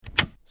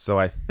So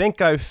I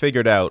think I've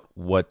figured out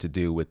what to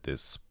do with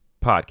this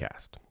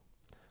podcast.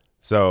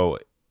 So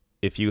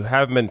if you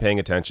haven't been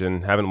paying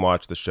attention, haven't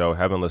watched the show,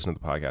 haven't listened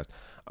to the podcast,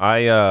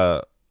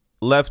 I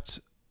left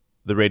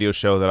the radio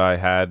show that I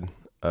had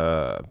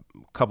a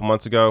couple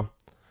months ago,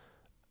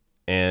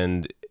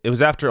 and it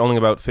was after only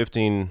about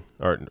 15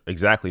 or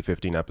exactly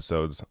 15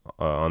 episodes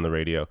on the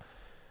radio,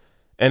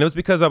 and it was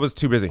because I was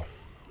too busy.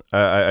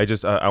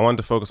 I wanted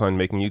to focus on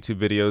making YouTube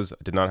videos.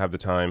 I did not have the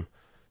time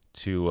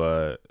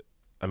to.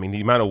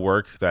 The amount of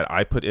work that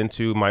I put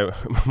into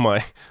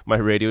my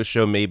radio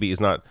show maybe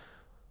is not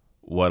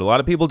what a lot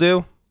of people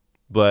do,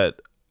 but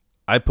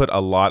I put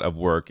a lot of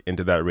work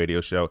into that radio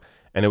show,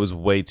 and it was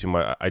way too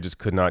much. I just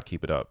could not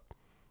keep it up,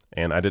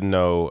 and I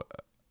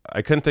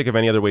couldn't think of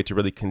any other way to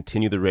really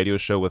continue the radio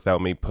show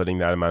without me putting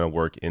that amount of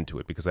work into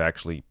it, because I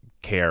actually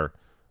care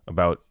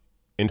about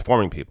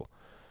informing people.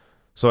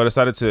 So I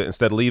decided to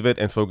instead leave it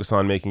and focus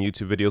on making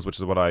YouTube videos, which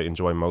is what I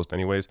enjoy most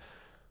anyways.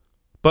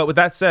 But with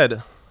that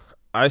said,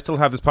 I still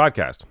have this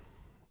podcast,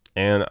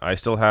 and I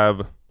still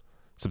have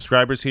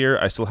subscribers here.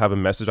 I still have a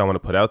message I want to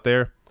put out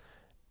there,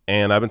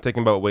 and I've been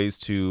thinking about ways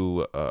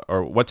to,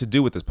 or what to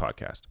do with this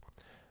podcast.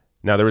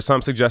 Now, there were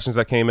some suggestions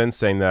that came in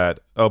saying that,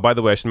 oh, by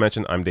the way, I should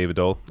mention I'm David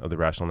Dole of the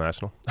Rational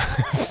National.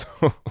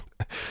 So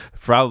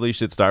probably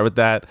should start with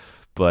that,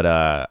 but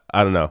I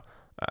don't know.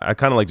 I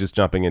kind of like just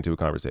jumping into a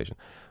conversation.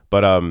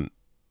 But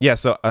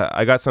so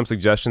I got some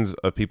suggestions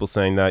of people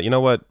saying that, you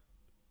know what,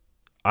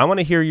 I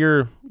want to hear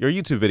your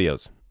YouTube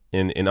videos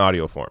in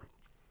audio form.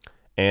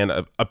 And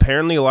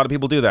apparently a lot of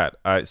people do that.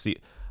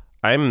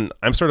 I'm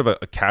sort of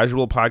a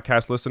casual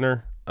podcast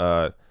listener.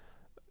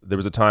 There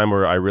was a time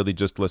where I really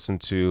just listened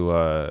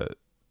to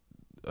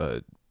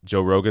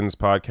Joe Rogan's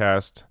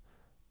podcast,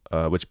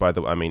 which, by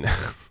the way,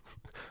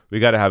 we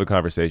got to have a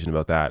conversation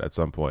about that at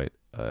some point,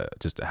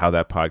 just how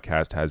that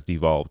podcast has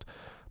devolved.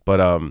 But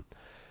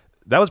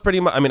that was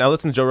pretty much, I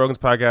listened to Joe Rogan's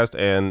podcast,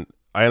 and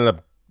I ended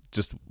up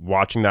just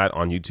watching that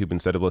on YouTube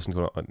instead of listening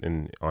to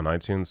it on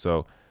iTunes.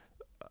 So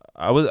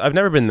I've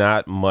never been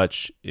that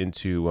much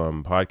into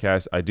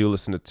podcasts. I do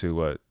listen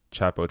to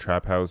Chapo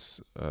Trap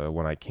House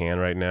when I can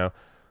right now,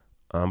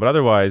 but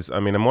otherwise,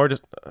 I'm more of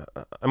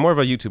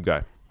a YouTube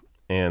guy,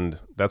 and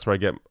that's where I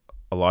get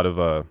a lot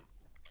of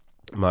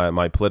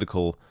my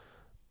political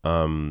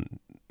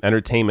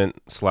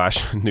entertainment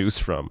 / news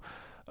from.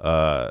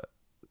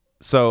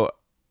 So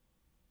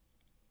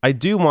I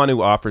do want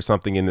to offer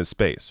something in this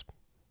space,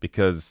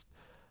 because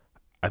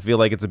I feel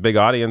like it's a big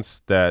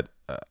audience that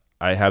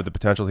I have the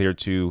potential here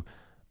to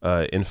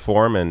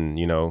inform and,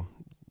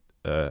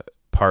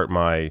 part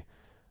my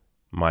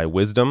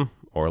wisdom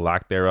or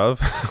lack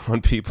thereof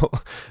on people.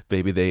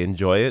 Maybe they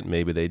enjoy it,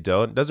 maybe they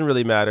don't. It doesn't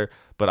really matter,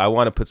 but I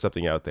want to put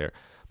something out there.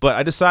 But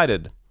I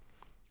decided,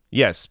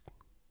 yes,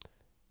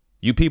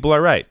 you people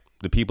are right.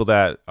 The people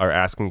that are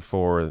asking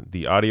for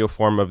the audio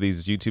form of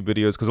these YouTube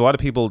videos, because a lot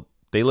of people,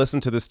 they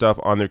listen to this stuff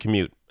on their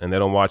commute and they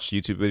don't watch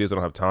YouTube videos. They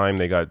don't have time.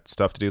 They got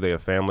stuff to do. They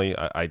have family.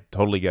 I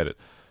totally get it.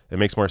 It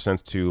makes more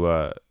sense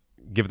to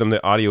give them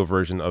the audio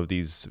version of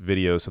these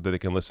videos so that they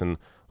can listen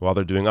while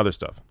they're doing other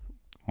stuff.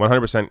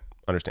 100%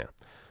 understand.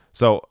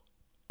 So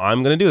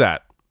I'm going to do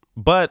that.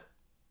 But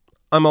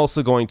I'm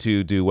also going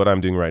to do what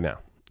I'm doing right now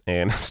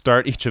and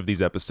start each of these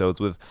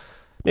episodes with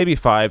maybe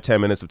 5-10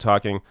 minutes of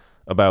talking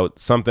about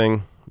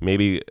something.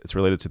 Maybe it's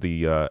related to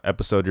the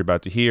episode you're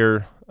about to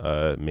hear.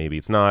 Maybe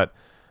it's not.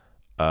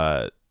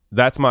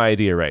 That's my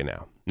idea right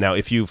now. Now,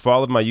 if you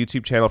followed my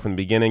YouTube channel from the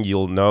beginning,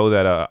 you'll know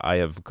that I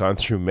have gone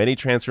through many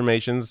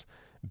transformations,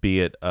 be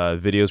it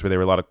videos where there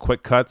were a lot of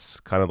quick cuts,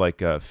 kind of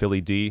like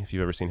Philly D, if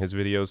you've ever seen his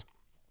videos.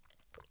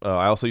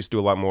 I also used to do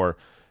a lot more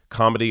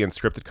comedy and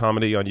scripted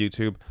comedy on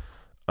YouTube.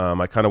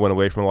 I kind of went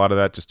away from a lot of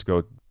that just to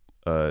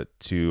go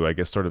to, I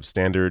guess, sort of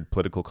standard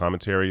political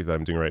commentary that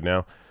I'm doing right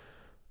now.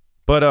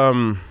 But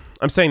I'm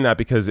saying that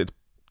because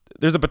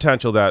there's a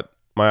potential that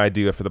my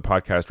idea for the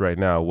podcast right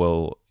now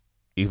will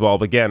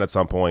evolve again at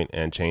some point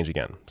and change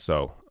again.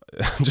 So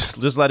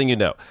just letting you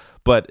know.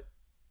 But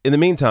in the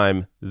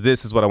meantime,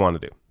 this is what I want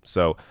to do.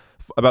 So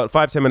about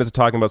 5-10 minutes of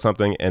talking about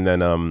something, and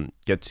then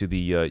get to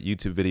the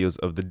YouTube videos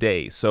of the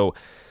day. So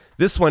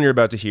this one you're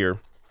about to hear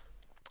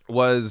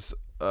was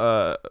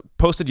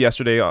posted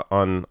yesterday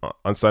on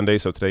Sunday.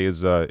 So today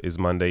is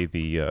Monday,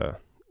 the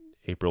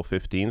April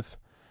 15th.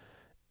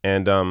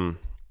 And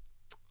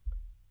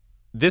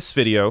this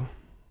video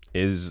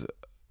is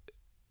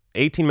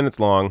 18 minutes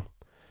long.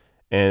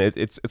 And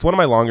it's one of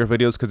my longer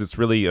videos because it's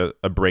really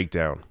a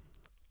breakdown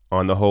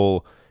on the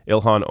whole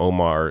Ilhan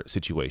Omar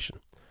situation.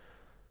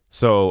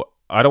 So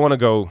I don't want to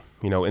go,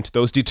 into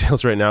those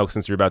details right now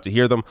since you're about to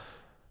hear them.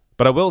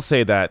 But I will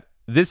say that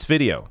this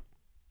video,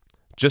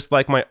 just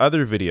like my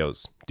other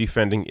videos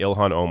defending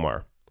Ilhan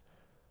Omar,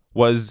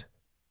 was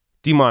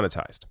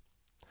demonetized.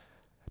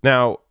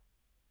 Now,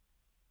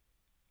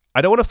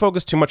 I don't want to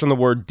focus too much on the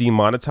word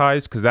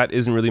demonetized because that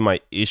isn't really my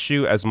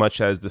issue as much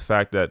as the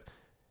fact that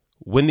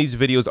when these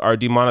videos are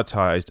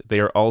demonetized, they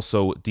are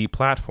also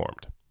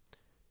deplatformed,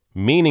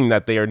 meaning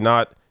that they are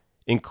not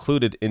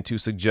included into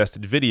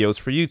suggested videos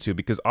for YouTube,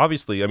 because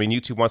obviously, I mean,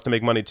 YouTube wants to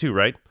make money too,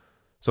 right?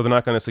 So they're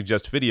not going to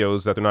suggest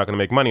videos that they're not going to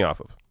make money off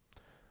of.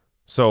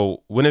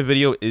 So when a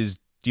video is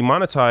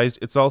demonetized,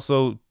 it's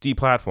also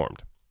deplatformed.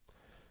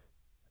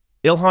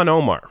 Ilhan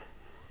Omar.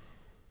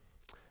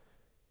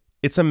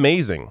 It's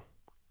amazing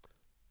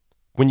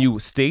when you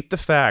state the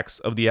facts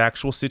of the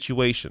actual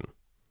situation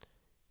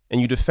and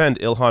you defend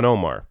Ilhan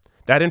Omar.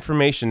 That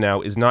information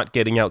now is not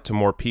getting out to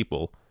more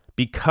people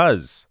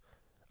because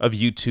of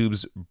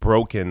YouTube's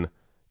broken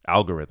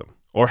algorithm,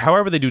 or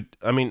however they do.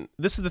 I mean,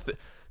 this is the thing.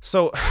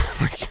 So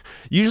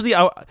usually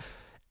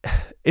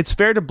it's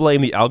fair to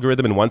blame the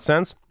algorithm in one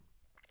sense,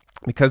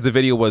 because the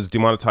video was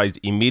demonetized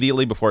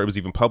immediately before it was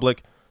even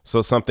public.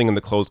 So something in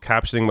the closed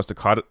captioning must have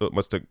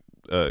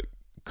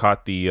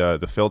caught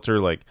the filter.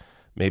 Like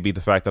maybe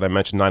the fact that I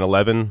mentioned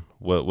 9/11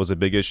 was a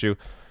big issue.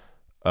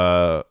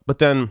 But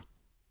then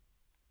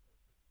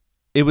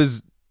it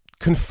was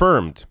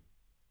confirmed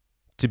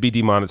to be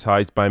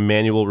demonetized by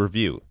manual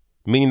review,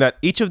 meaning that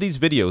each of these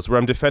videos where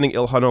I'm defending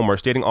Ilhan Omar,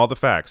 stating all the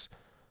facts,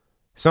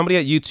 somebody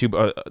at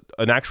YouTube,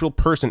 an actual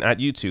person at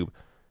YouTube,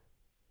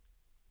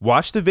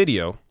 watched the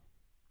video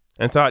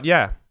and thought,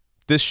 yeah,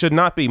 this should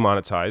not be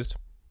monetized.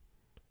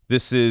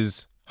 This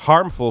is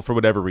harmful for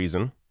whatever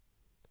reason.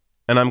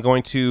 And I'm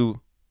going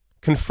to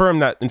confirm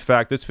that, in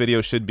fact, this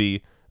video should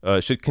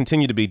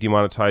continue to be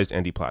demonetized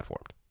and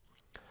deplatformed.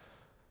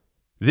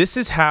 This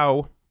is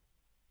how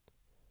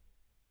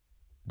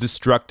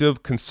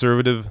destructive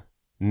conservative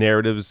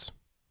narratives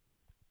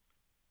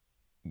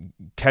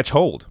catch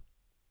hold.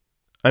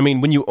 I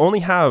mean, when you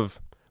have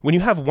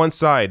one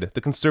side,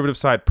 the conservative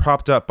side,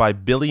 propped up by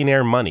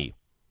billionaire money,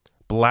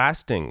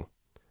 blasting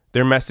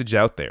their message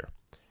out there,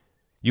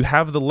 you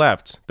have the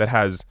left that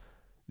has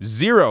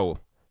zero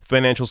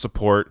financial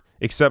support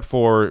except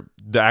for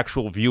the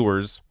actual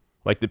viewers,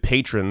 like the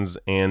patrons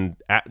and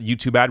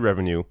YouTube ad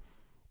revenue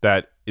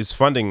that is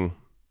funding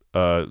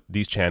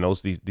these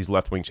channels, these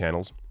left-wing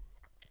channels.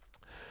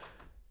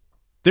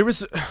 There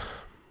is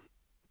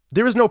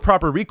no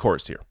proper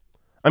recourse here.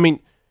 I mean,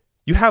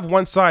 you have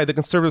one side, the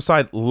conservative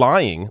side,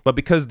 lying, but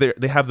because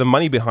they have the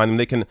money behind them,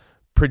 they can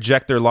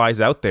project their lies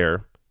out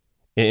there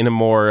in a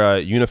more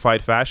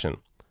unified fashion.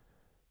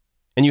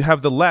 And you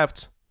have the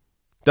left,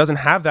 doesn't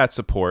have that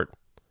support,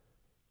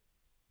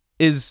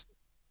 is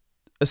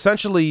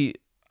essentially,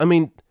 I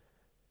mean,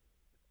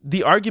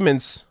 the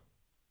arguments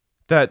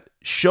that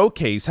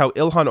showcase how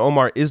Ilhan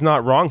Omar is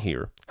not wrong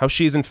here, how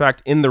she is in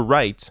fact in the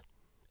right,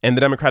 and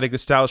the Democratic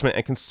establishment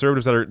and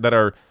conservatives that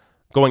are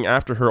going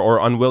after her or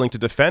unwilling to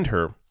defend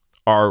her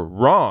are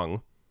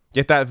wrong,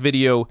 yet that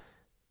video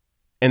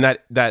and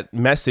that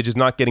message is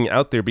not getting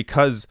out there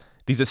because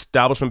these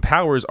establishment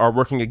powers are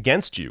working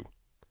against you.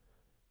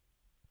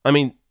 I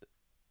mean,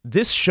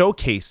 this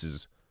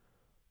showcases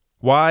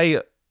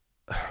why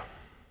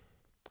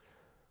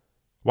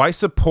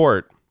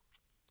support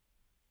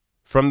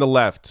from the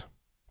left,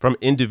 from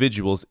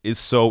individuals, is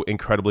so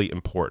incredibly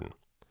important.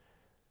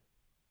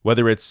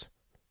 Whether it's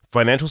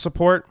financial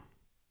support,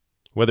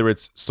 whether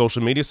it's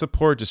social media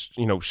support, just,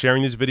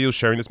 sharing these videos,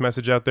 sharing this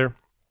message out there,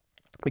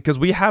 because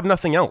we have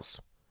nothing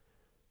else.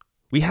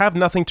 We have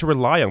nothing to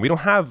rely on. We don't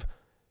have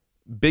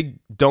big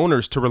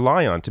donors to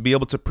rely on to be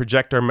able to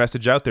project our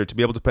message out there, to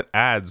be able to put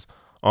ads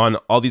on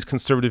all these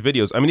conservative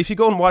videos. I mean, if you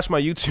go and watch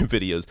my YouTube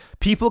videos,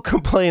 people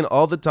complain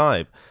all the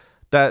time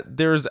that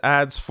there's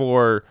ads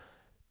for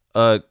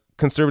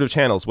conservative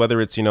channels,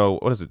 whether it's,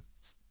 what is it,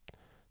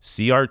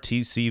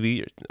 CRT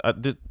CV,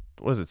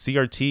 what is it,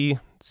 CRT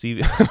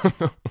CV, I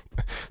don't know,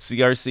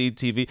 CRC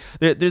TV.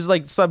 There's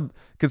like some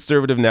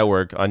conservative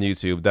network on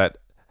YouTube that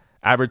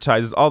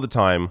advertises all the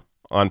time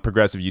on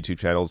progressive YouTube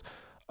channels.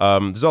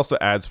 There's also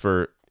ads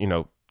for,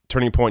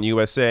 Turning Point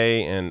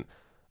USA and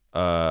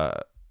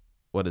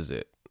what is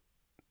it?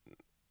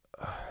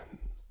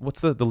 What's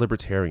the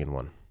libertarian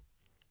one?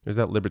 There's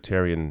that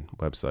libertarian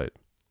website.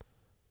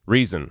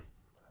 Reason.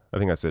 I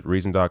think that's it.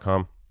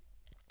 Reason.com.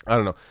 I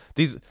don't know.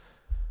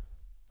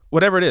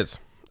 Whatever it is,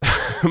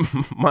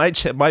 my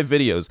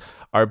videos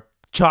are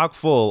chock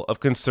full of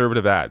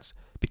conservative ads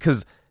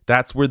because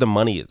that's where the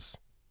money is.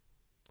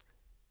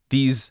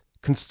 These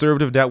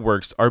conservative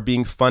networks are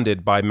being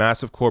funded by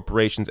massive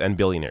corporations and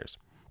billionaires.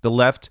 The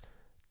left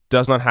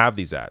does not have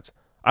these ads.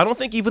 I don't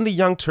think even the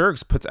Young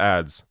Turks puts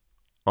ads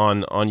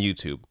on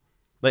YouTube.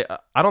 Like,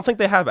 I don't think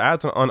they have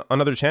ads on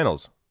other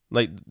channels.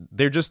 Like,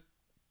 they're just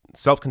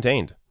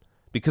self-contained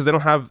because they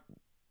don't have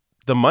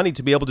the money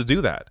to be able to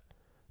do that.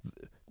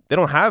 They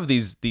don't have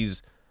these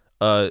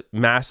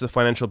massive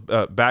financial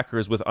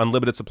backers with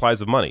unlimited supplies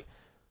of money.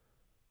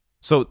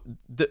 So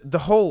the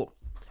whole,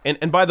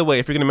 and by the way,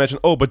 if you're going to mention,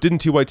 but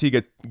didn't TYT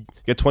get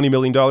 $20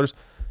 million?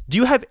 Do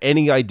you have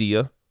any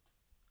idea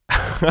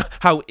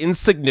how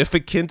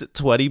insignificant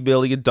 $20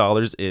 million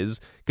is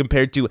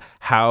compared to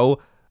how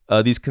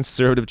these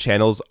conservative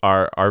channels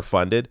are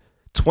funded?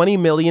 $20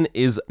 million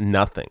is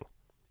nothing.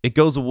 It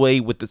goes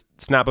away with the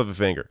snap of a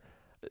finger.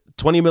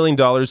 $20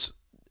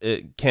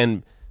 million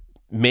can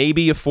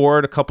maybe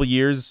afford a couple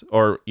years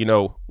or,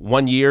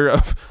 1 year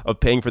of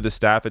paying for the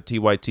staff at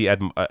TYT at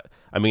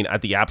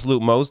the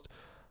absolute most.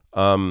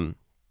 So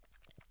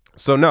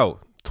no,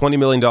 $20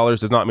 million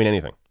does not mean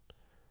anything.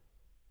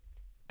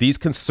 These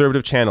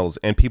conservative channels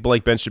and people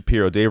like Ben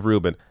Shapiro, Dave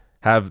Rubin,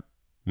 have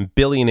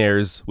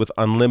billionaires with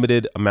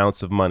unlimited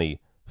amounts of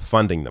money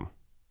funding them.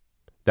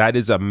 That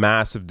is a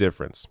massive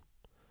difference.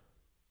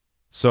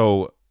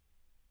 So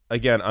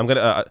again,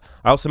 I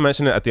also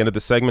mentioned it at the end of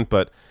the segment,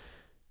 but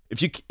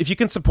if you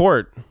can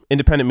support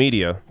independent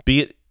media,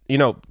 be it,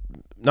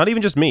 not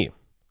even just me,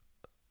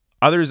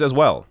 others as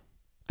well,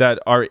 that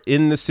are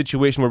in this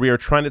situation where we are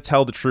trying to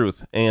tell the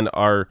truth and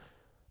are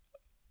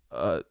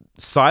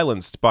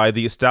silenced by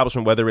the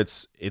establishment, whether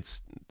it's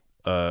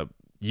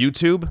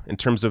YouTube in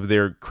terms of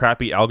their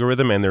crappy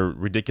algorithm and their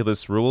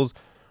ridiculous rules,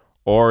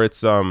 or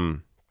it's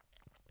just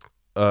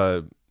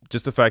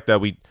the fact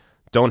that we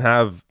don't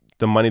have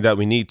the money that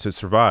we need to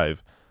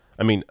survive.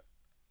 I mean,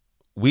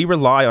 we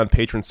rely on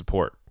patron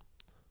support.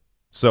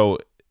 So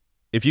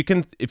if you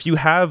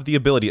have the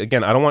ability,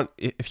 again,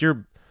 if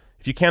you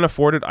can't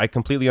afford it, I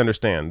completely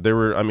understand. There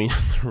were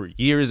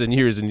years and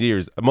years and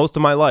years, most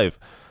of my life,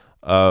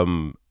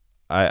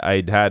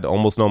 I had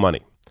almost no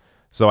money.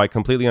 So I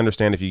completely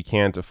understand if you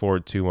can't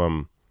afford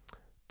to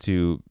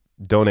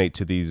donate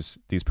to these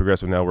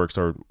progressive networks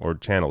or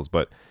channels.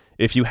 But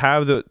if you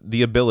have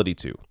the ability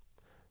to,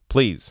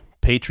 please,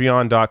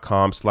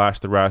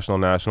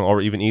 patreon.com/therationalnational,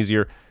 or even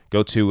easier,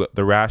 go to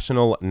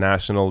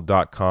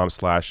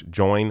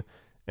therationalnational.com/join,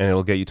 and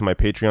it'll get you to my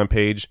Patreon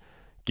page.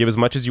 Give as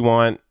much as you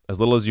want, as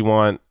little as you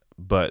want,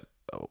 but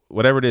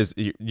whatever it is,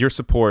 your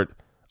support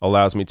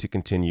allows me to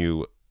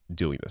continue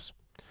doing this.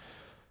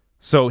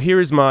 So here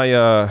is my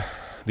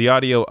the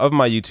audio of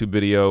my YouTube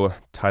video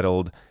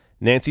titled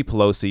 "Nancy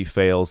Pelosi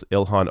Fails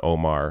Ilhan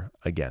Omar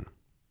Again."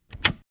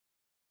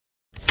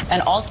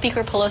 And all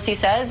Speaker Pelosi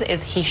says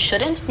is he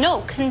shouldn't,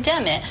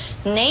 condemn it,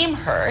 name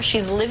her,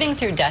 she's living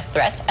through death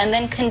threats, and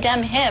then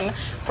condemn him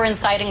for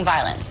inciting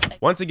violence.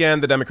 Once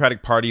again, the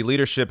Democratic Party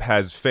leadership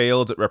has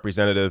failed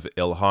Representative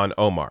Ilhan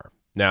Omar.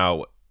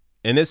 Now,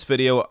 in this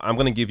video, I'm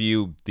going to give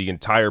you the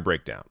entire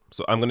breakdown.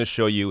 So I'm going to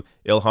show you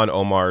Ilhan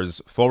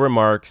Omar's full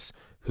remarks,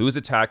 who's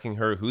attacking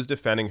her, who's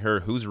defending her,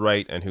 who's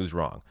right, and who's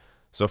wrong.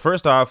 So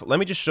first off, let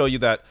me just show you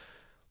that,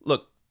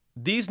 look,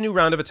 these new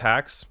round of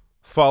attacks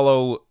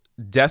follow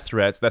death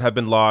threats that have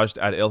been lodged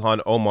at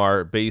Ilhan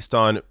Omar based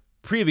on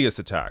previous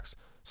attacks.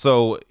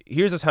 So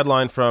here's this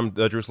headline from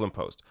the Jerusalem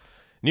Post.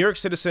 New York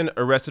citizen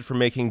arrested for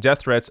making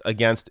death threats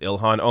against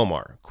Ilhan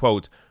Omar.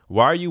 Quote,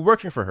 "Why are you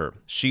working for her?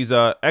 She's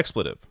a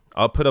expletive.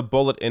 I'll put a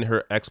bullet in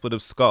her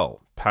expletive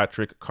skull,"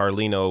 Patrick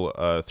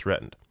Carlino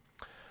threatened.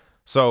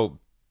 So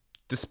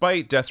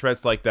despite death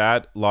threats like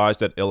that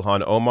lodged at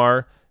Ilhan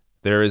Omar,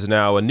 there is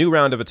now a new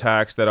round of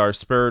attacks that are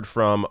spurred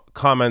from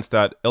comments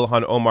that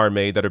Ilhan Omar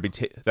made that have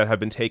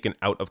been taken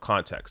out of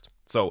context.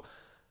 So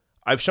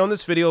I've shown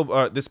this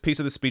video, this piece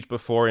of the speech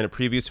before in a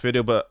previous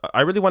video, but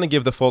I really want to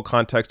give the full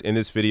context in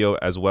this video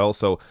as well.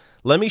 So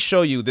let me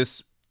show you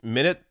this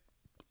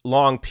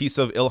minute-long piece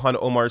of Ilhan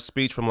Omar's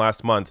speech from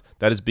last month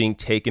that is being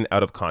taken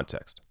out of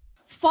context.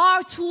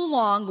 Far too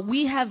long,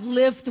 we have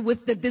lived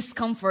with the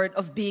discomfort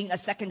of being a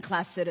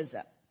second-class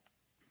citizen.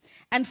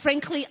 And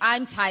frankly,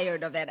 I'm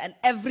tired of it, and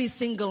every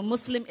single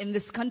Muslim in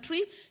this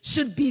country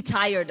should be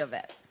tired of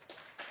it.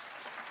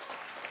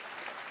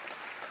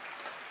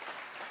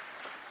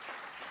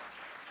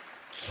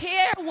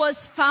 CARE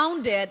was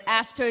founded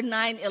after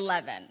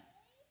 9/11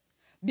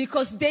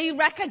 because they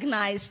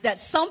recognized that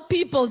some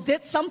people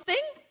did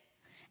something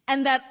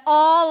and that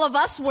all of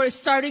us were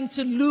starting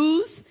to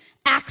lose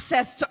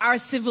access to our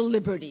civil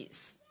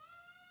liberties.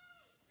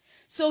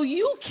 So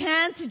you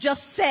can't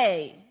just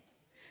say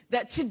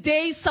that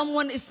today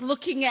someone is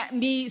looking at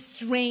me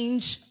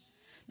strange,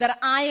 that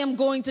I am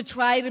going to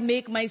try to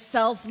make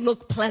myself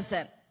look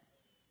pleasant.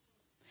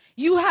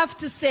 You have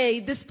to say,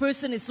 this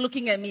person is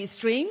looking at me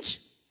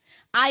strange.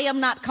 I am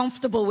not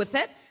comfortable with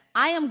it.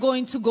 I am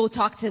going to go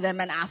talk to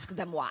them and ask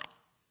them why.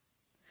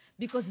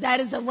 Because that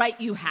is a right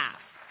you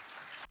have.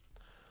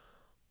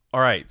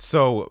 All right,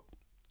 so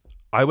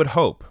I would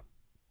hope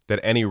that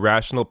any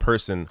rational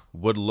person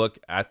would look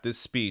at this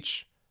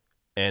speech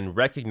and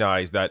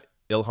recognize that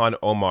Ilhan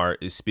Omar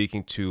is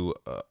speaking to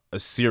a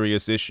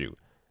serious issue,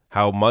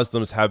 how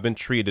Muslims have been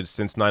treated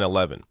since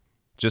 9/11.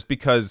 Just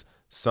because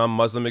some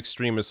Muslim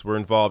extremists were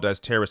involved as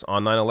terrorists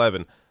on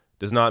 9/11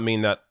 does not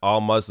mean that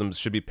all Muslims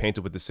should be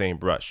painted with the same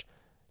brush.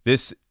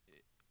 This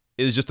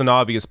is just an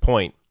obvious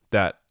point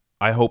that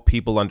I hope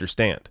people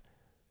understand.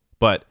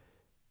 But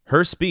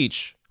her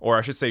speech, or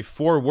I should say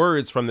 4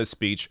 words from this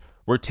speech,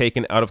 were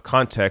taken out of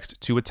context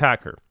to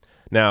attack her.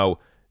 Now,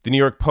 the New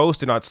York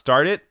Post did not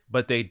start it,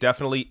 but they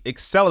definitely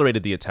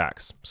accelerated the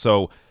attacks.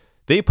 So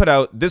they put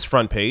out this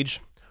front page,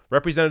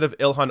 Representative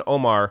Ilhan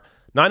Omar,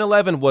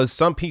 9/11 was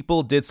some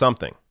people did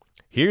something.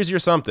 Here's your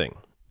something.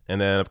 And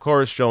then, of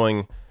course,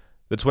 showing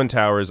the Twin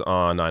Towers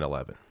on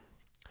 9/11.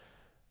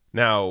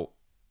 Now,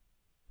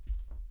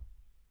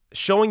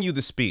 showing you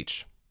the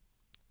speech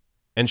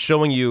and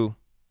showing you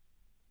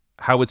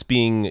how it's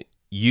being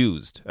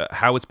used,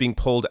 how it's being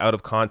pulled out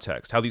of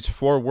context, how these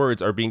 4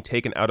 words are being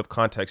taken out of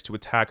context to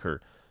attack her.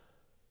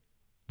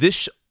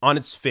 This, on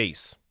its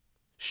face,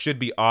 should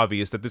be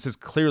obvious that this is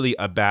clearly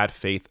a bad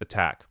faith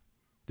attack.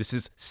 This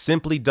is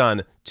simply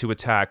done to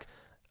attack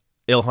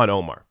Ilhan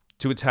Omar,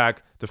 to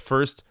attack the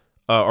first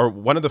or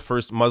one of the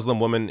first Muslim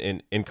women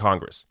in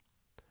Congress.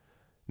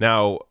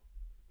 Now,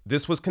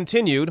 this was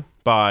continued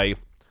by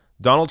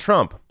Donald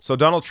Trump. So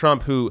Donald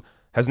Trump, who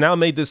has now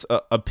made this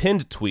a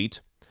pinned tweet,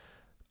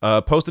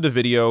 posted a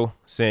video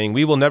saying,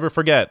 "We will never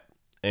forget."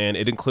 And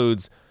it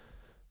includes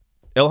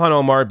Ilhan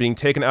Omar being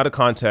taken out of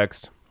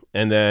context.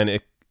 And then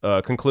it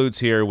concludes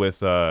here with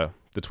the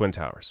Twin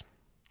Towers.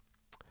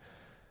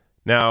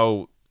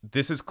 Now,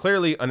 this is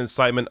clearly an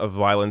incitement of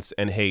violence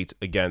and hate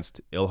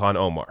against Ilhan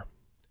Omar.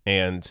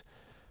 And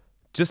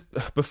just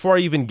before I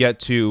even get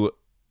to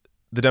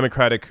the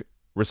Democratic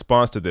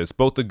response to this,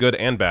 both the good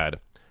and bad,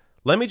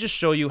 let me just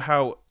show you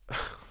how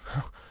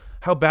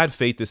bad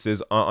faith this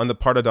is on the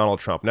part of Donald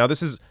Trump. Now,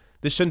 this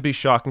shouldn't be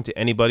shocking to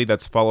anybody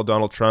that's followed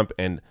Donald Trump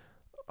and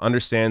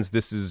understands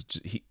this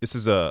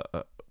is a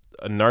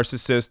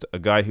narcissist, a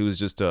guy who's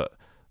just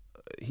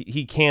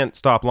he can't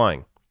stop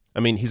lying. I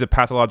mean, he's a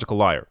pathological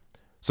liar.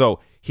 So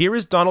here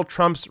is Donald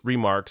Trump's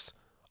remarks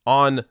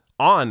on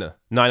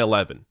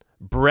 9/11,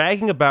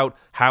 bragging about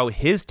how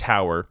his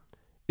tower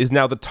is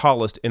now the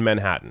tallest in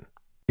Manhattan.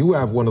 You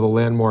have one of the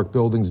landmark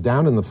buildings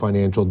down in the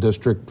financial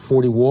district,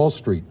 40 Wall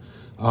Street.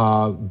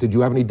 Did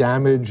you have any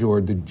damage, or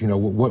did you know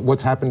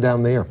what's happened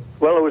down there?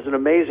 Well, it was an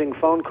amazing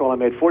phone call I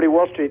made. 40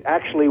 Wall Street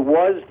actually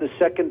was the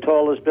second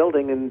tallest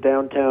building in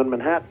downtown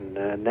Manhattan,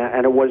 and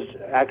it was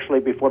actually,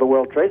 before the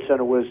World Trade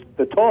Center, was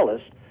the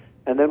tallest.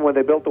 And then when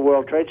they built the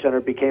World Trade Center,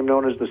 it became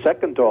known as the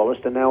second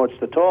tallest, and now it's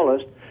the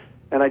tallest.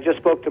 And I just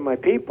spoke to my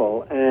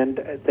people, and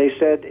they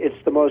said it's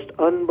the most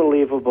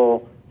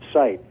unbelievable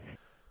sight.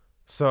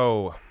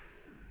 So,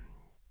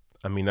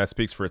 I mean, that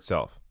speaks for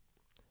itself.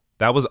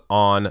 That was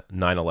on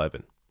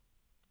 9/11.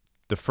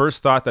 The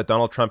first thought that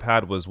Donald Trump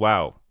had was,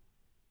 wow,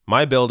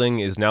 my building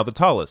is now the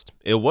tallest.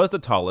 It was the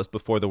tallest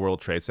before the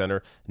World Trade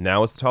Center.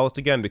 Now it's the tallest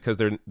again because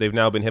they've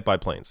now been hit by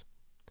planes.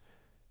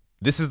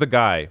 This is the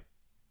guy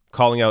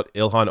calling out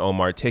Ilhan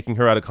Omar, taking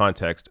her out of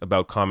context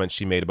about comments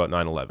she made about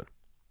 9/11.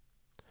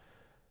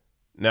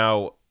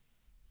 Now,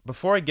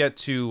 before I get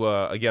to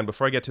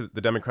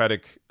the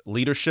Democratic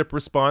leadership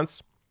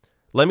response,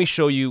 let me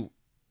show you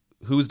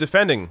who's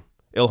defending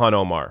Ilhan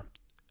Omar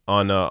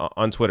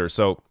on Twitter.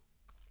 So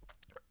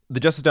the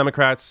Justice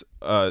Democrats,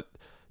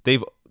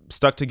 they've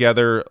stuck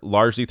together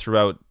largely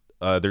throughout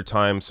their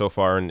time so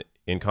far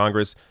in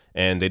Congress,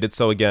 and they did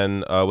so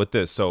again with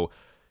this. So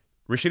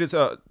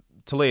Rashida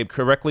Tlaib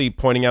correctly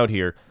pointing out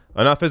here,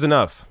 enough is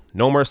enough.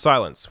 No more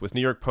silence. With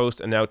New York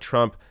Post and now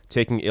Trump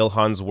taking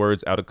Ilhan's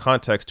words out of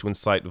context to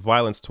incite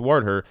violence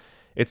toward her,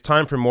 it's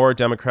time for more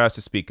Democrats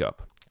to speak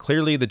up.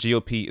 Clearly, the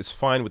GOP is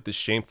fine with this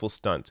shameful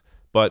stunt,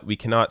 but we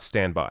cannot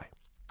stand by.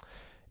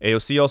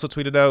 AOC also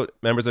tweeted out,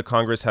 members of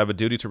Congress have a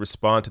duty to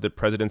respond to the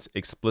president's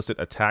explicit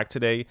attack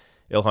today.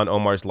 Ilhan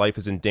Omar's life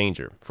is in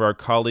danger. For our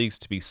colleagues,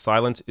 to be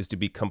silent is to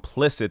be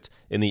complicit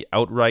in the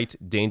outright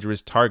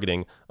dangerous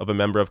targeting of a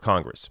member of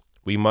Congress.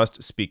 We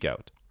must speak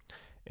out.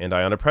 And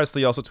Ayanna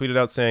Pressley also tweeted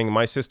out saying,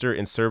 my sister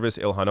in service,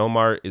 Ilhan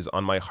Omar, is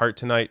on my heart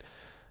tonight.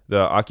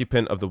 The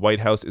occupant of the White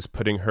House is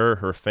putting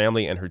her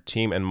family, and her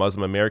team and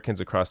Muslim Americans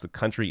across the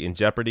country in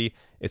jeopardy.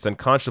 It's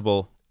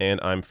unconscionable,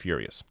 and I'm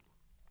furious.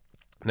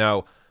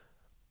 Now,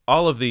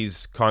 all of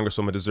these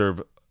congresswomen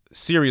deserve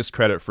serious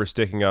credit for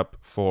sticking up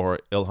for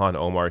Ilhan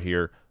Omar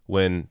here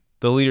when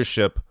the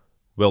leadership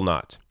will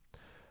not.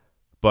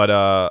 But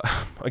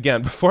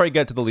again, before I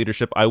get to the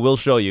leadership, I will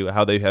show you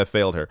how they have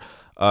failed her.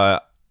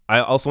 I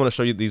also want to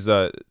show you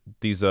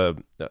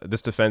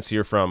this defense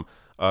here from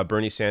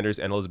Bernie Sanders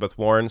and Elizabeth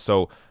Warren.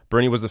 So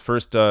Bernie was the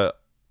first of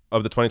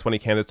the 2020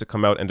 candidates to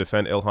come out and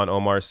defend Ilhan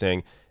Omar,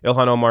 saying,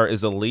 Ilhan Omar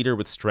is a leader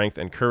with strength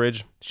and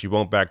courage. She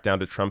won't back down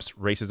to Trump's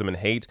racism and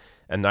hate,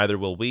 and neither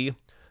will we.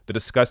 The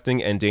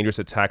disgusting and dangerous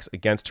attacks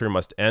against her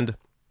must end.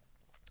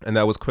 And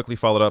that was quickly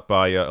followed up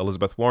by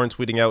Elizabeth Warren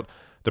tweeting out,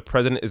 the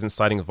president is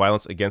inciting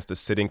violence against a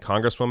sitting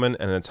congresswoman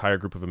and an entire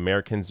group of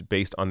Americans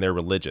based on their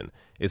religion.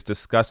 It's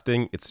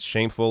disgusting, it's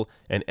shameful,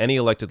 and any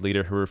elected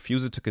leader who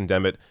refuses to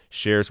condemn it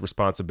shares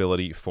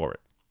responsibility for it.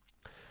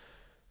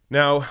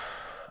 Now,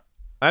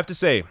 I have to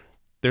say,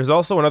 there's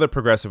also another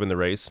progressive in the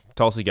race,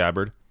 Tulsi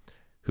Gabbard,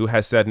 who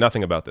has said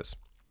nothing about this.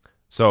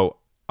 So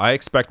I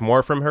expect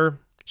more from her.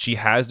 She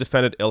has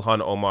defended Ilhan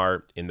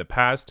Omar in the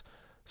past,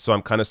 so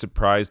I'm kind of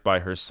surprised by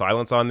her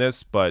silence on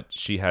this, but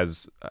she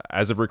has,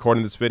 as of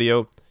recording this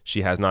video,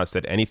 she has not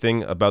said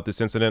anything about this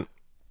incident.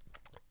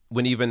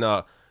 When even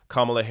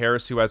Kamala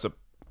Harris, who has a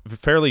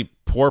fairly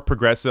poor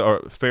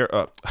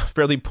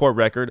fairly poor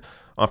record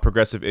on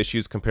progressive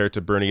issues compared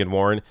to Bernie and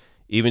Warren,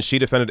 even she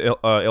defended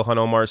Ilhan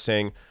Omar,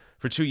 saying,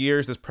 for 2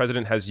 years, this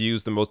president has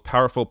used the most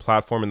powerful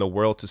platform in the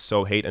world to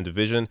sow hate and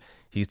division.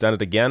 He's done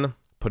it again,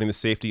 putting the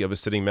safety of a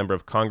sitting member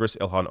of Congress,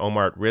 Ilhan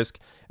Omar, at risk,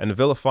 and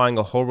vilifying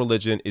a whole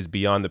religion is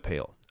beyond the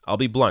pale. I'll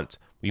be blunt.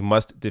 We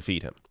must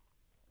defeat him.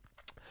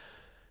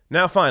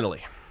 Now,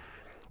 finally,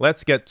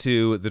 let's get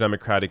to the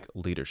Democratic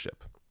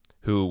leadership,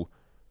 who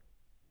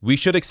we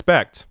should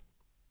expect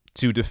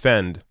to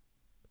defend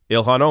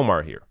Ilhan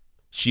Omar here.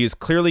 She is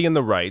clearly in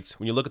the right.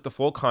 When you look at the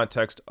full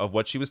context of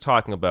what she was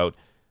talking about,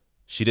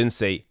 she didn't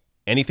say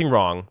anything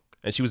wrong,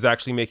 and she was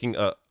actually making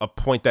a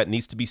point that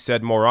needs to be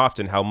said more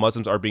often, how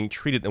Muslims are being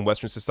treated in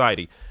Western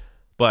society.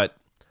 But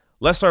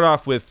let's start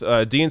off with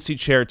DNC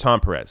Chair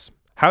Tom Perez.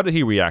 How did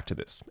he react to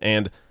this?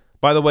 And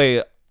by the way,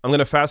 I'm going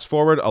to fast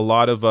forward a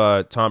lot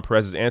of Tom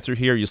Perez's answer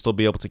here. You'll still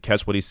be able to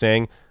catch what he's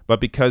saying.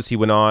 But because he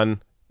went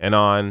on and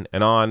on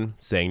and on,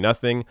 saying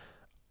nothing,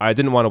 I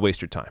didn't want to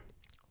waste your time.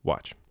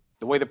 Watch.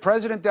 The way the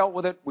president dealt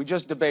with it, we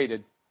just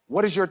debated.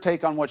 What is your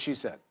take on what she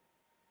said?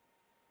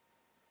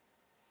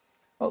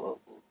 Well,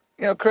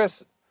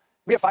 Chris,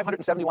 we have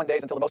 571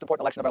 days until the most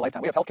important election of our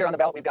lifetime. We have healthcare on the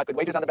ballot. We've got good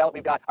wages on the ballot.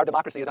 We've got our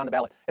democracy is on the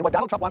ballot. And what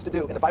Donald Trump wants to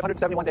do in the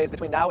 571 days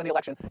between now and the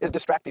election is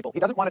distract people. He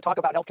doesn't want to talk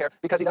about healthcare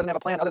because he doesn't have a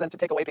plan other than to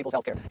take away people's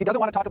healthcare. He doesn't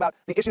want to talk about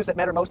the issues that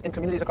matter most in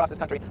communities across this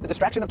country. The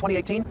distraction of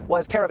 2018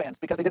 was caravans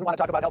because they didn't want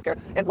to talk about healthcare.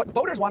 And what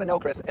voters want to know,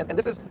 Chris, and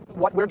this is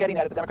what we're getting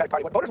at the Democratic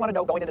Party, what voters want to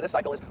know going into this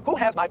cycle is who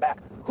has my back?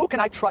 Who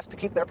can I trust to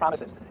keep their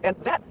promises? And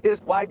that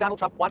is why Donald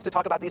Trump wants to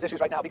talk about these issues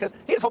right now, because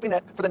he is hoping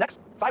that for the next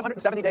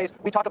 570 days,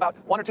 we talk about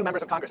one or two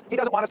members of Congress. He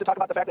doesn't want us to talk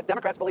about the fact that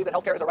Democrats believe that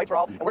healthcare is a right for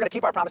all, and we're going to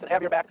keep our promise and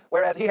have your back,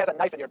 whereas he has a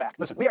knife in your back.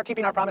 Listen, we are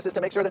keeping our promises to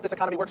make sure that this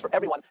economy works for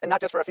everyone and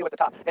not just for a few at the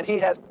top. And he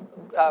has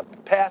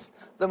passed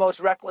the most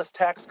reckless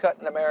tax cut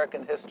in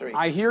American history.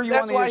 I hear you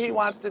on the issues. That's why he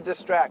wants to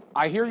distract.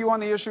 I hear you on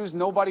the issues.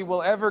 Nobody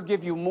will ever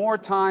give you more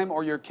time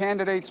or your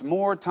candidates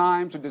more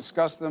time to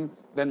discuss them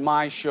than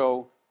my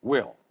show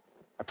will.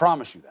 I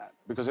promise you that,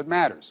 because it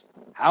matters.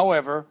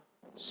 However,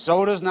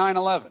 so does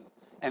 9/11.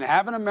 And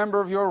having a member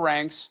of your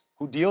ranks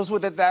who deals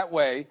with it that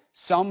way,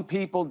 some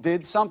people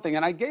did something,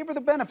 and I gave her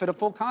the benefit of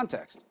full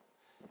context.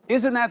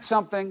 Isn't that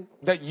something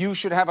that you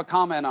should have a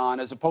comment on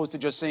as opposed to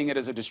just seeing it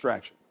as a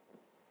distraction?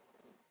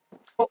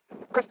 Well,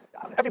 Chris,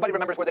 everybody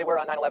remembers where they were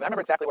on 9/11. I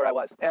remember exactly where I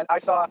was. And I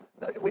saw,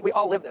 we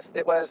all lived this.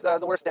 It was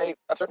the worst day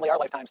of certainly our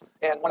lifetimes,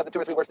 and one of the 2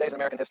 or 3 worst days in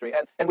American history.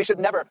 And we should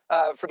never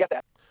forget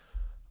that.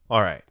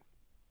 All right.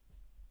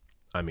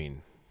 I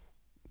mean,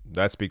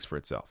 that speaks for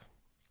itself.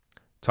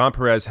 Tom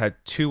Perez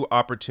had 2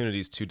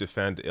 opportunities to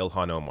defend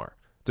Ilhan Omar,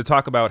 to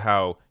talk about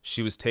how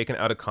she was taken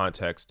out of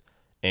context,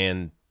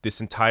 and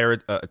this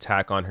entire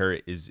attack on her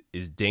is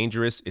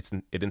dangerous.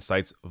 It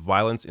incites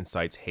violence,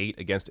 incites hate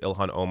against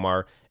Ilhan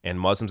Omar and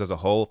Muslims as a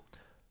whole,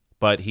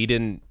 but he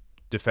didn't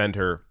defend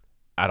her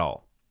at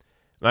all.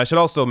 And I should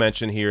also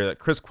mention here that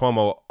Chris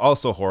Cuomo,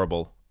 also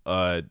horrible.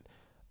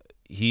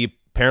 He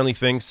apparently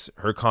thinks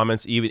her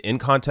comments, even in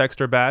context,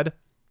 are bad.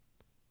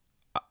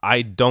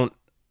 I don't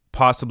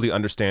possibly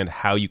understand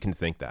how you can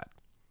think that.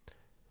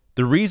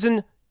 The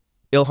reason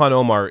Ilhan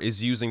Omar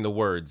is using the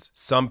words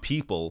 "some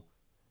people"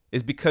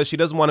 is because she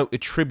doesn't want to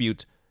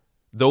attribute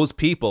those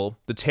people,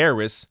 the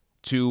terrorists,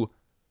 to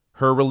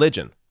her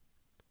religion.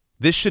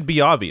 This should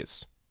be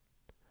obvious.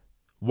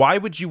 Why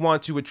would you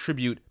want to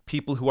attribute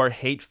people who are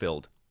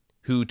hate-filled,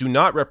 who do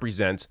not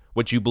represent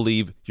what you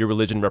believe your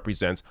religion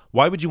represents?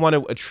 Why would you want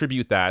to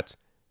attribute that,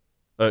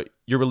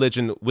 your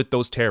religion, with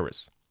those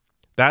terrorists?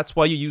 That's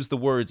why you use the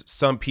words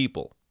 "some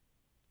people."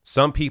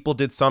 Some people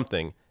did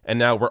something, and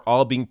now we're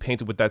all being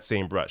painted with that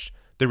same brush.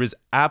 There is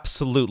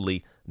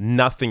absolutely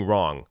nothing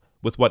wrong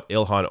with what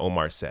Ilhan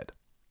Omar said.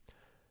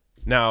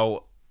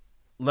 Now,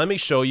 let me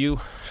show you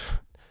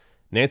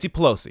Nancy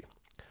Pelosi,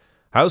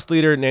 House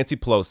Leader Nancy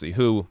Pelosi,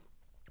 who,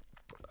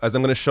 as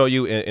I'm going to show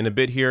you in a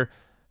bit here,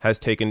 has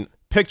taken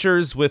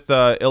pictures with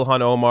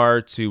Ilhan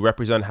Omar to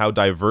represent how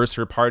diverse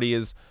her party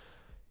is.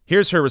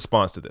 Here's her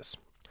response to this.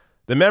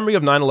 "The memory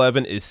of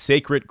 9/11 is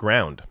sacred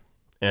ground,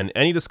 and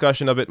any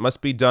discussion of it must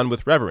be done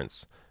with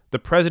reverence. The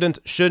president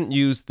shouldn't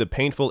use the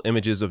painful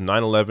images of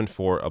 9/11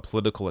 for a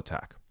political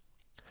attack."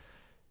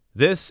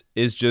 This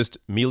is just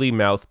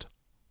mealy-mouthed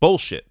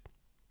bullshit.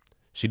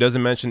 She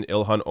doesn't mention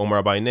Ilhan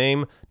Omar by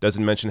name,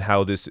 doesn't mention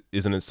how this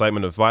is an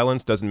incitement of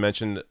violence, doesn't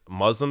mention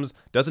Muslims,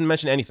 doesn't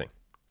mention anything.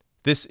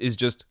 This is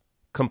just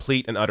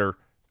complete and utter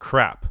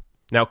crap.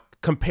 Now,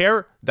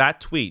 compare that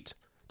tweet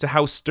to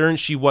how stern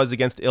she was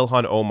against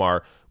Ilhan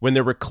Omar when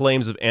there were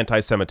claims of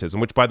anti-Semitism,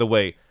 which, by the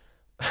way,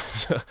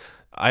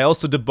 I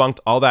also debunked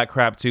all that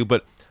crap too.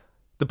 But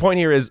the point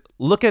here is,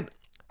 look at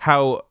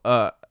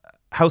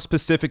how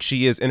specific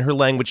she is in her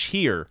language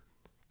here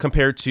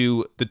compared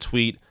to the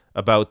tweet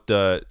about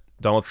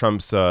Donald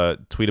Trump's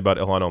tweet about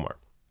Ilhan Omar.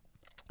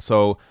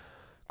 So,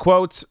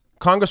 quote,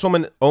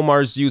 "Congresswoman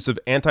Omar's use of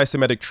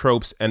anti-Semitic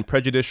tropes and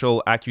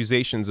prejudicial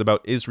accusations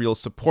about Israel's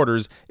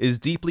supporters is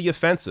deeply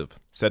offensive,"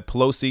 said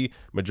Pelosi,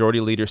 Majority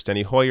Leader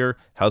Steny Hoyer,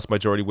 House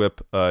Majority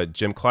Whip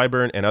Jim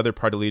Clyburn, and other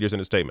party leaders in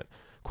a statement.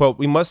 Quote,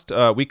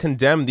 we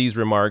condemn these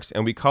remarks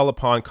and we call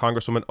upon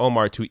Congresswoman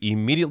Omar to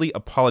immediately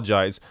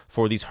apologize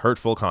for these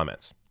hurtful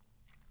comments."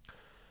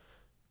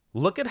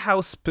 Look at how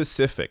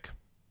specific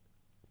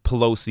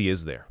Pelosi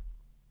is there.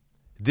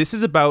 This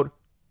is about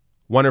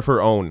one of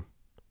her own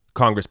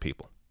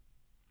congresspeople.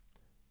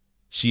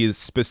 She is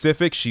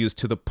specific. She is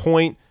to the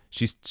point.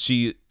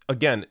 She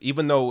again,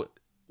 even though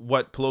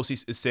what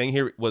Pelosi is saying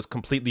here was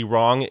completely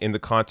wrong in the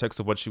context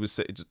of what she was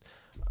saying.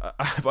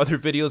 I have other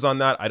videos on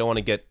that. I don't want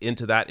to get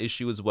into that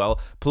issue as well.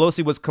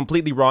 Pelosi was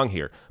completely wrong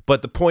here.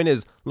 But the point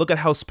is, look at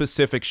how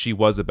specific she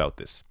was about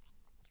this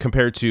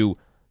compared to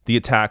these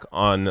attacks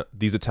on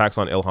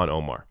Ilhan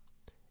Omar.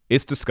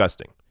 It's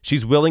disgusting.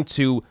 She's willing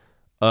to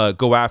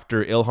go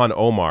after Ilhan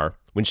Omar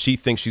when she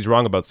thinks she's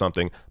wrong about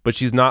something, but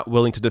she's not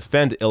willing to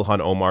defend Ilhan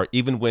Omar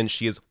even when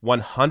she is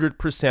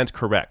 100%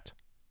 correct.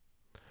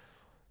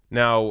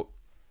 Now,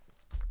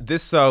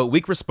 this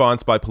weak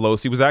response by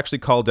Pelosi was actually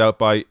called out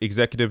by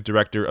Executive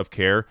Director of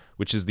CARE,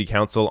 which is the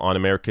Council on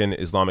American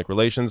Islamic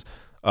Relations,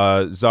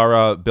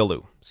 Zahra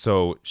Billoo.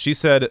 So she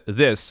said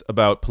this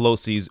about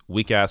Pelosi's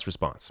weak-ass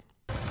response.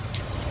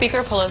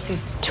 Speaker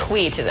Pelosi's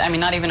tweet, I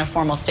mean, not even a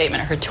formal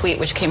statement, her tweet,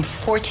 which came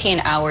 14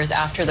 hours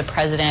after the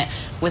president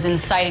was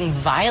inciting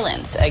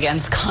violence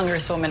against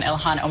Congresswoman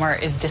Ilhan Omar,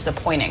 is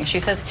disappointing. She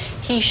says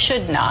he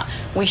should not.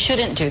 We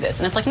shouldn't do this.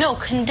 And it's like, no,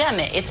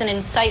 condemn it. It's an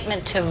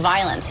incitement to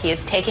violence. He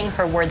is taking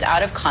her words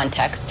out of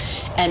context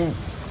and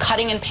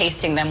cutting and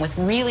pasting them with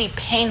really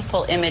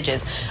painful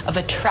images of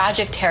a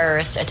tragic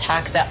terrorist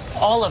attack that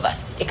all of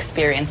us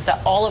experienced,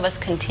 that all of us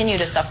continue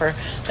to suffer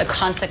the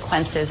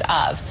consequences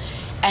of.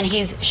 And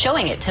he's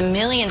showing it to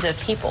millions of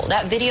people.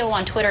 That video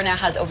on Twitter now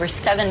has over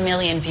 7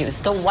 million views.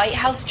 The White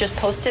House just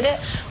posted it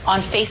on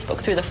Facebook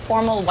through the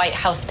formal White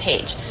House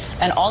page.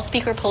 And all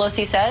Speaker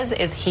Pelosi says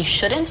is he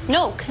shouldn't.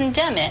 No,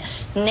 condemn it.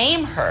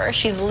 Name her.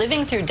 She's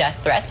living through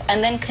death threats.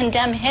 And then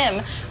condemn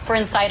him for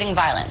inciting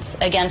violence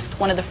against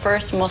one of the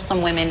first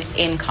Muslim women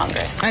in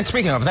Congress. And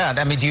speaking of that,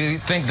 I mean, do you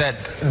think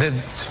that the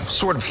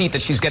sort of heat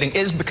that she's getting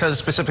is because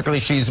specifically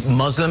she's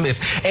Muslim?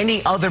 If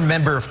any other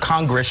member of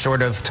Congress,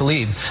 short of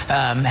Tlaib,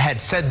 had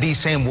said these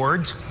same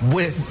words,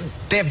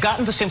 they have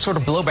gotten the same sort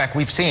of blowback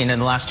we've seen in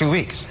the last 2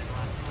 weeks?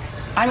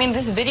 I mean,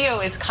 this video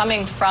is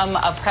coming from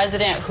a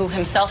president who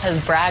himself has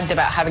bragged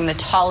about having the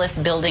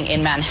tallest building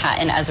in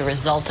Manhattan as a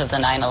result of the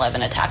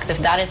 9/11 attacks. If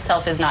that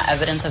itself is not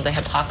evidence of the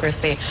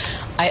hypocrisy,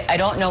 I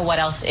don't know what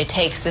else it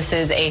takes. This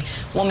is a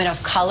woman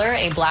of color,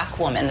 a black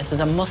woman. This is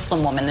a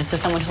Muslim woman. This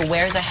is someone who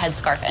wears a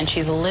headscarf, and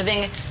she's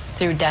living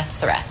through death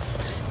threats.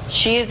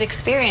 She is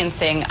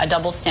experiencing a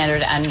double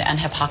standard and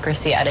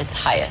hypocrisy at its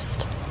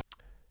highest.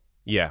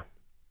 Yeah,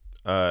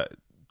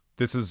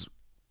 this is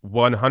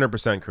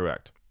 100%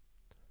 correct.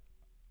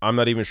 I'm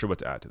not even sure what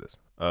to add to this.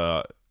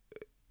 I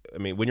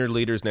mean, when your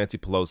leader is Nancy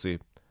Pelosi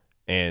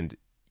and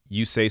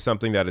you say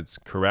something that it's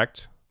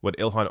correct, what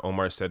Ilhan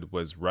Omar said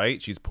was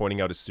right, she's pointing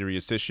out a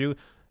serious issue,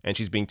 and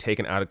she's being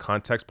taken out of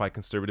context by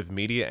conservative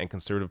media and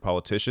conservative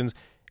politicians,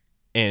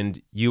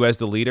 and you as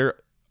the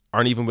leader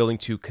aren't even willing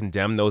to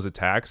condemn those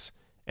attacks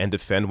and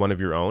defend one of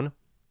your own,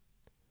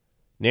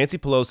 Nancy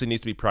Pelosi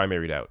needs to be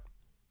primaried out.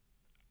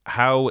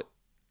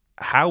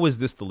 How is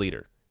this the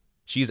leader?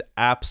 She's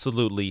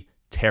absolutely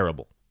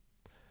terrible.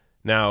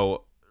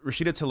 Now,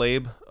 Rashida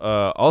Tlaib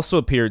also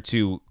appeared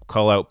to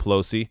call out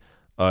Pelosi,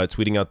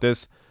 tweeting out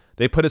this: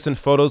 "They put us in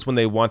photos when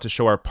they want to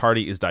show our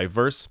party is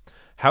diverse.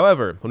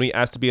 However, when we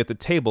ask to be at the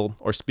table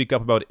or speak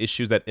up about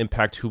issues that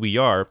impact who we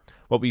are,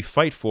 what we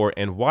fight for,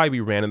 and why we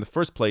ran in the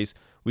first place,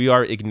 we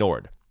are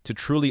ignored. To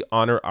truly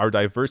honor our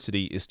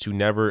diversity is to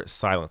never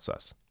silence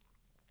us."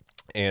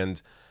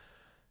 And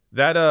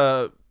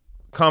that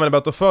comment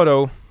about the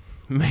photo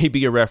may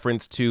be a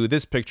reference to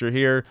this picture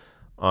here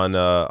on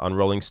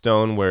Rolling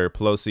Stone, where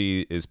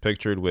Pelosi is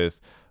pictured with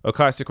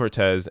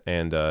Ocasio-Cortez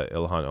and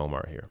Ilhan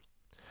Omar here.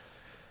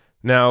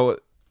 Now,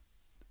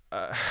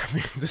 I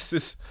mean, this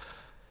is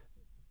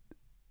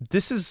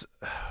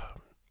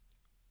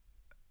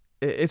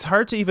it's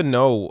hard to even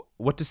know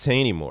what to say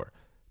anymore.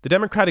 The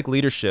Democratic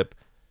leadership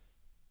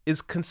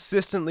is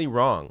consistently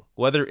wrong,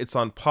 whether it's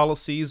on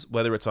policies,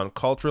 whether it's on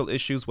cultural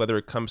issues, whether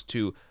it comes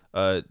to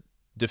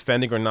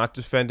defending or not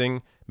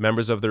defending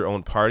members of their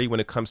own party, when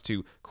it comes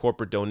to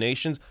corporate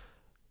donations.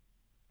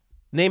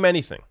 Name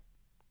anything.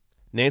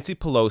 Nancy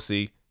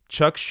Pelosi,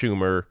 Chuck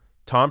Schumer,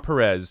 Tom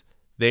Perez,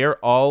 they are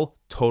all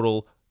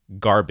total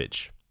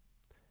garbage.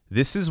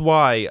 This is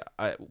why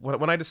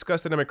when I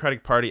discuss the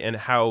Democratic Party and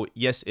how,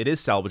 yes, it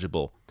is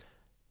salvageable,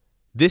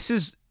 this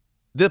is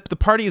the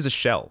party is a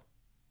shell.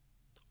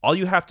 All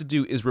you have to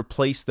do is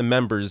replace the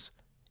members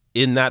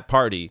in that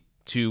party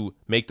to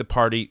make the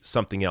party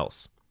something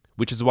else,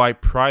 which is why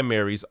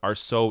primaries are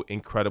so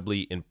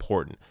incredibly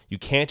important. You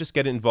can't just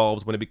get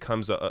involved when it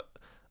becomes a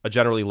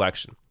general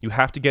election. You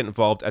have to get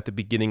involved at the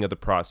beginning of the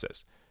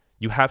process.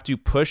 You have to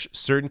push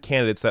certain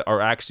candidates that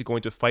are actually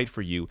going to fight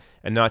for you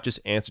and not just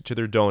answer to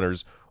their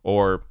donors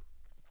or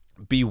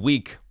be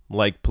weak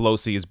like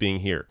Pelosi is being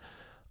here.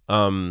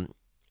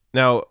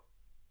 Now,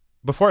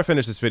 before I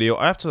finish this video,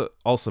 I have to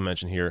also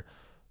mention here,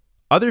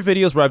 other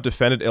videos where I've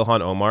defended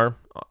Ilhan Omar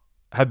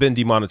have been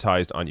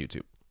demonetized on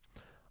YouTube.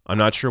 I'm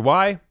not sure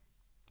why,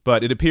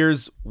 but it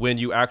appears when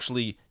you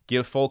actually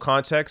give full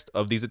context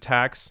of these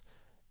attacks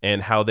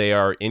and how they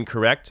are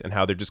incorrect and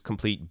how they're just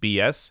complete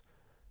BS,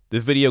 the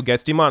video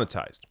gets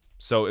demonetized.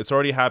 So it's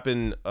already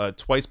happened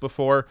twice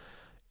before.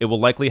 It will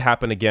likely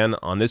happen again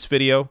on this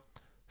video.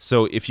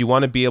 So if you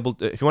want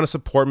to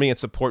support me and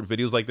support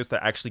videos like this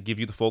that actually give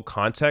you the full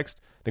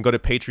context, then go to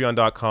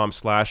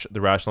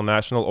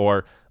patreon.com/therationalnational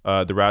or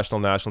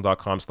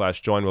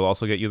therationalnational.com/join will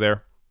also get you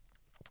there.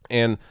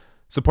 And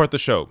support the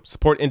show.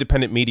 Support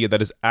independent media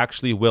that is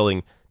actually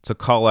willing to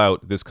call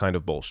out this kind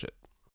of bullshit.